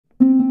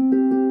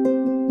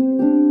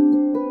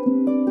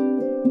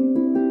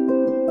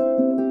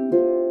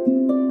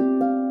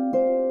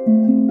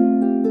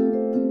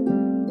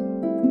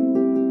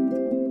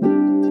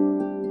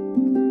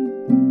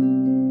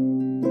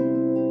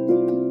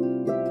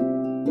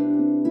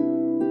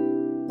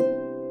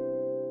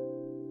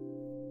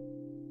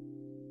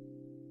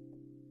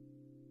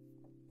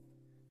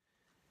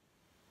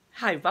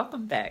Hi,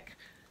 welcome back.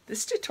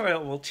 This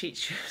tutorial will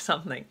teach you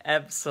something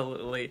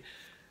absolutely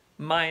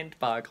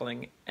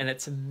mind-boggling, and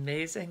it's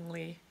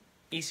amazingly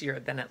easier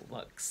than it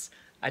looks.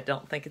 I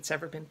don't think it's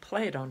ever been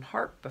played on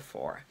harp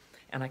before,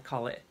 and I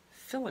call it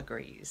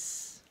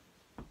Filigrees.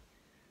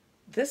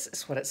 This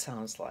is what it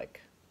sounds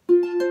like.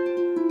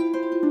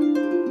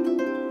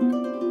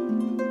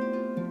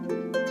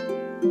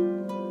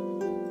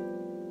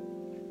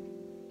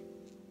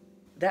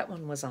 That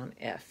one was on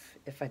F.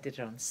 If I did it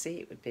on C,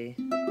 it would be...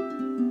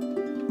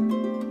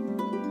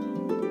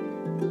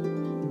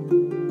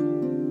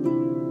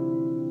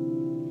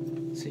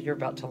 So you're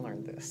about to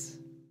learn this.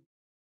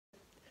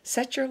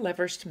 Set your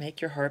levers to make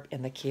your harp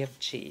in the key of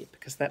G,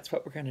 because that's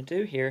what we're going to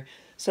do here,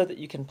 so that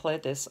you can play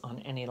this on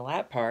any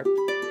lap harp.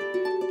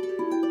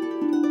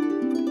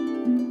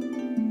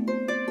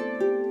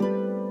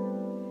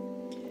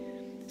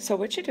 So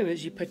what you do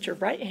is you put your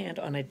right hand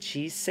on a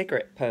G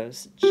cigarette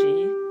pose, G,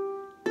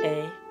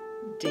 A,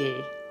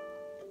 D.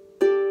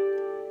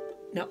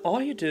 Now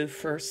all you do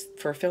first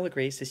for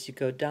filigrees is you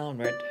go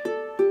downward,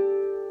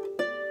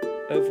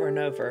 over and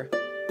over.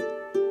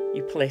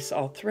 You place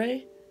all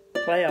three,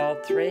 play all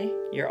three,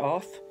 you're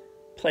off,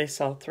 place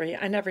all three.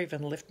 I never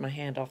even lift my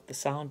hand off the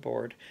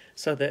soundboard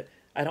so that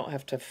I don't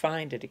have to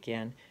find it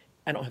again.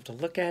 I don't have to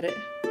look at it.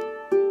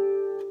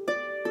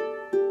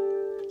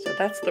 So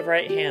that's the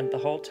right hand the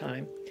whole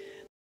time.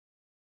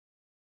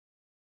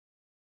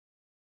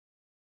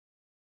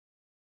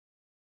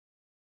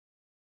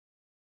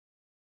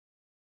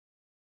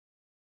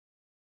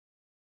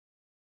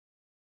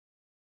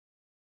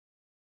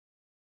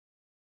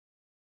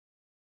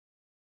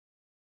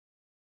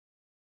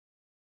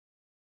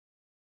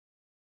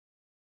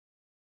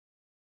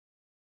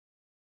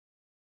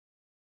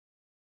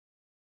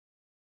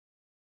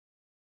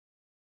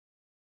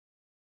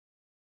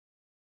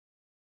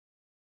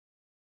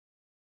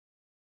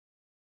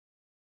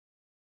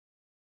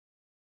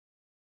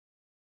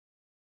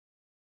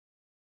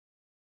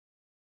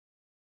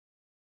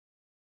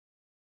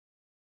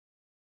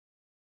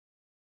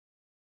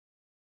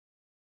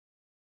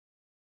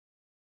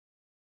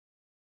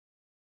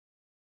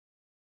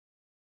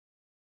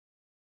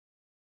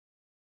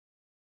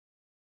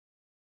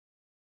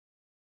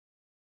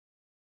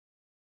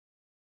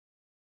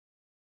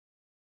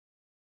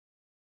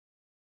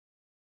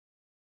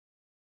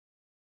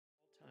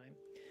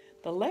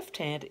 The left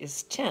hand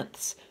is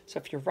tenths, so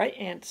if your right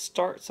hand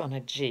starts on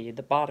a G,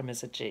 the bottom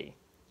is a G,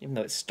 even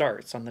though it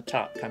starts on the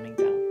top coming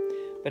down.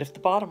 But if the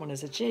bottom one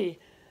is a G,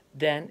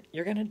 then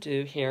you're going to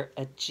do here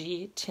a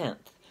G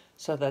tenth.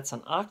 So that's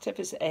an octave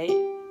is 8,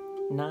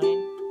 9,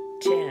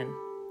 10.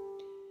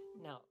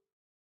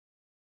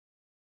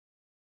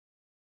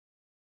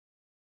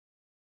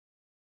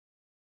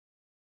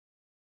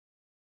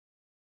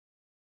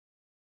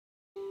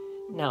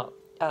 Now,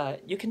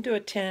 you can do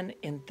a 10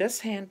 in this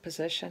hand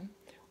position,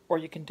 or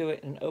you can do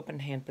it in an open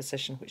hand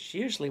position, which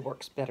usually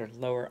works better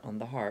lower on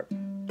the harp.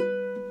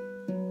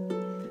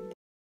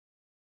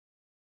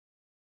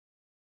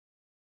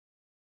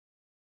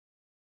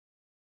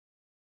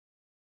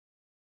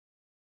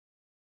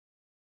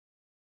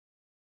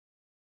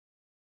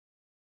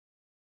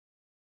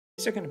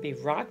 These are going to be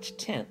rocked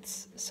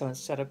tenths, so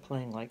instead of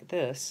playing like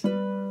this, you're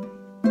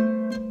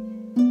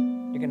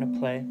going to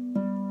play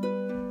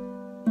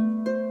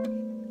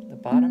the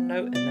bottom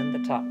note and then the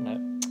top note.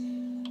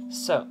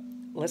 So,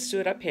 let's do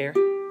it up here.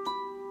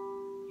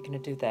 You're going to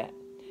do that.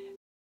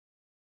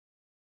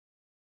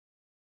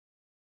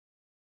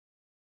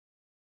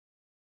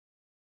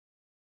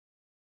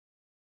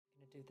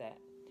 Do that.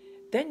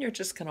 Then you're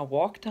just going to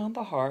walk down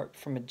the harp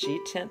from a G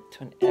tenth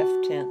to an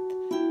F tenth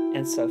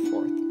and so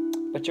forth.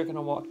 But you're going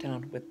to walk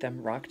down with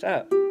them rocked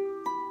up.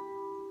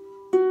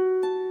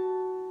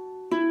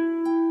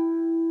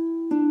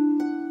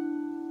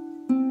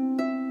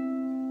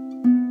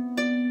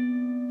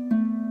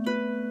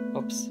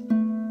 Oops.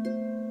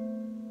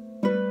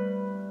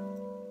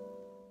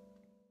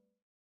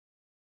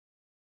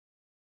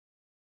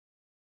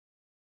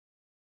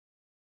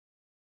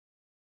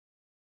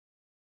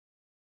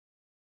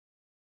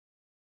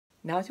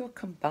 Now you'll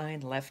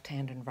combine left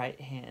hand and right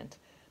hand.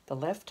 The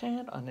left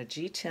hand on a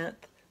G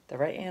tenth, the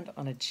right hand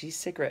on a G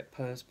cigarette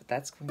pose, but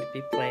that's going to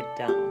be played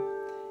down.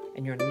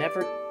 And you'll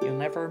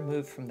never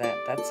move from that.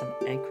 That's an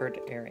anchored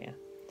area.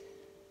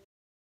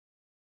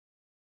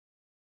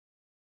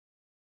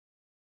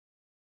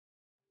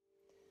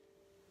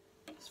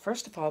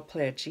 First of all,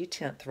 play a G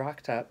tenth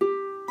rocked up,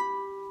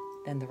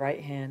 then the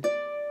right hand,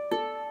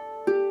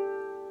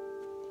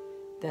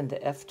 then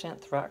the F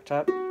tenth rocked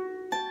up,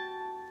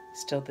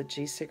 still the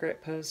G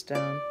cigarette pose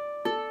down,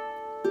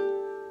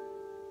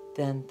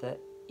 then the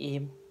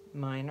E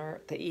minor,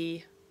 the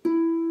E,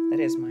 that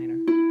is minor.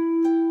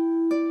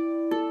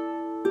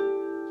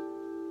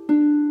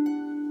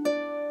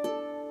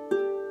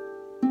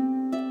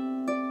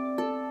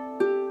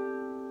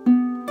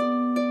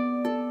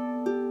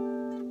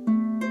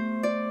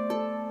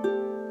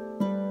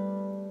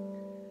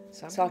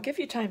 So I'll give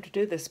you time to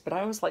do this, but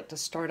I always like to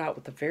start out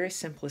with the very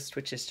simplest,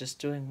 which is just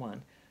doing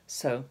one.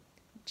 So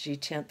G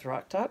tenth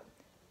rocked up,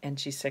 and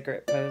G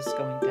cigarette pose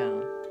going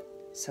down.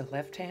 So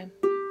left hand,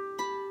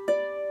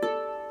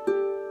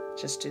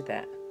 just do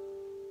that.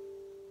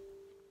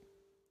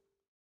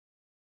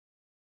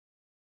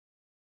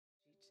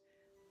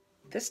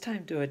 This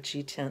time do a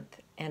G 10th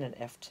and an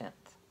F 10th.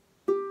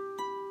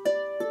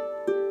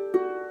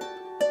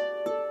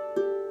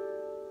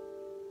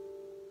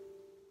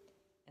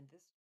 And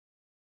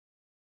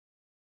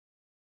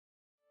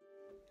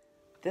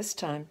this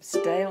time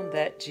stay on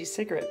that G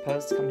cigarette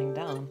pose coming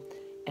down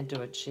and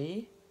do a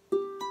G,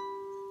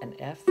 an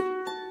F,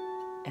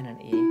 and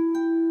an E.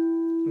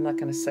 I'm not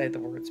going to say the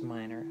words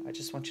minor. I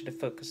just want you to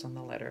focus on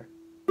the letter.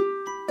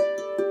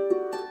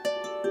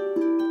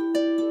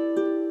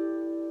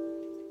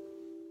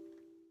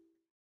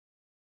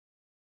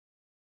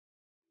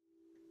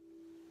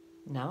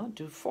 Now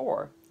do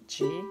 4.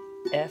 G,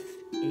 F,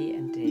 E,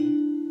 and D.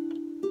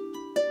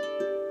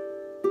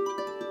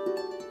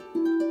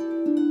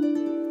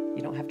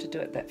 You don't have to do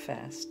it that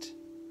fast.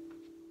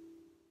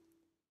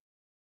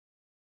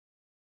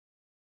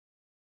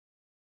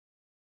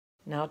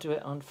 Now do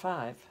it on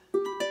 5.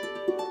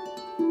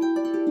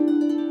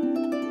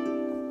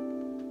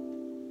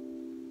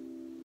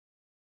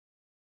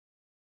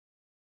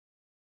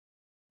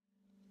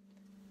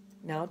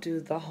 Now do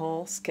the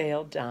whole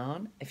scale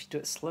down. If you do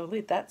it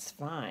slowly, that's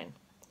fine.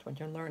 It's when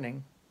you're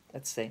learning.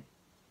 Let's see.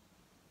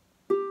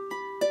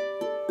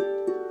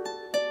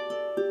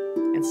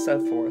 And so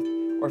forth.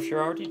 Or if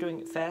you're already doing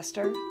it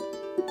faster,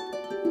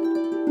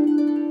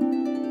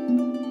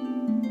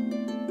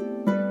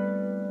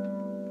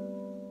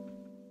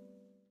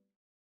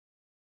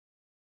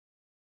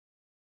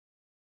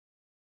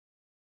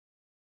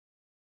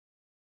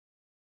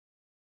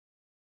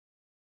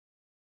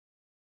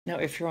 now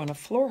if you're on a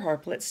floor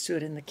harp, let's do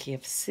it in the key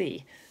of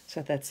C.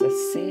 So that's a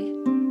C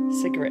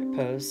cigarette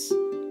pose.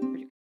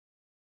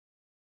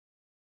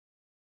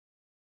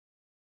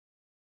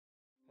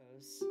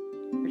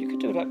 Or you could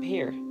do it up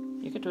here.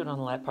 You could do it on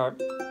the lap harp.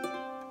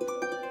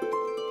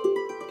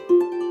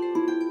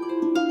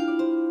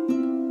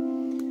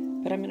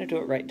 But I'm going to do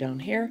it right down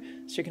here.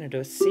 So you're going to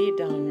do a C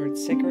downward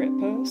cigarette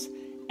pose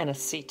and a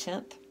C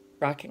 10th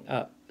rocking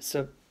up.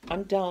 So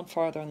I'm down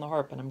farther on the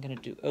harp and I'm going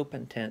to do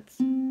open 10ths.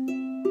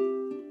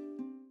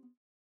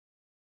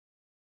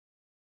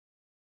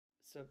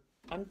 So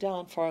I'm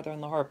down farther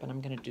on the harp and I'm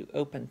going to do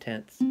open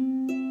 10ths.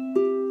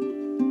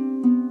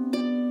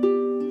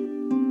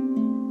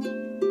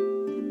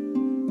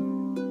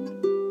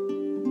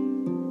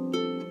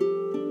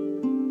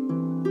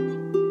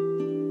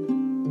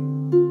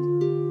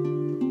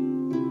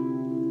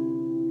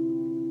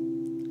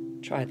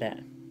 Try that.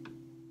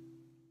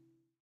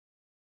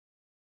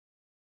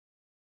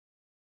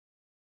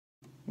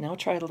 Now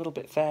try it a little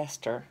bit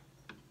faster.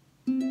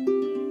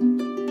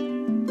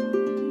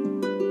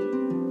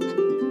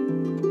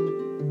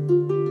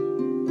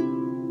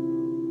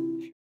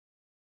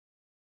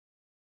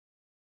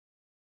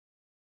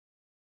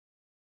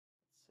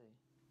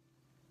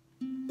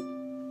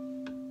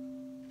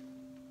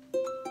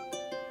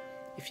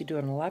 If you do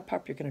it on a lap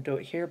harp, you're going to do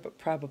it here, but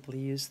probably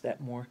use that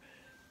more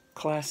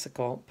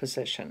classical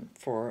position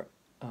for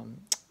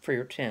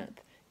your 10th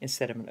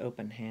instead of an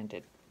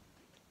open-handed.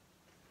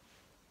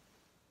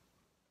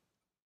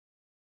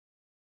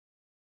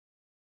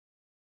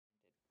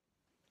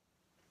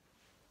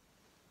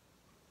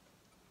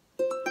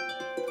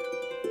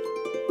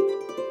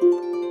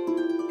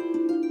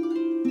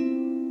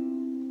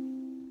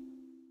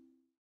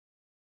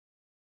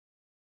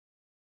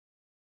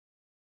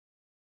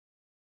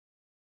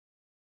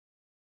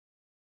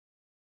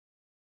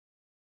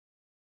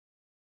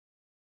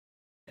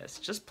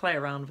 Just play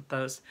around with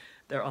those.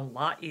 They're a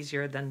lot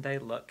easier than they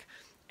look,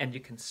 and you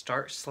can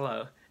start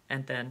slow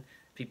and then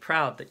be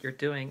proud that you're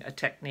doing a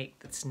technique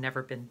that's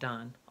never been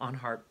done on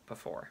harp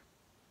before.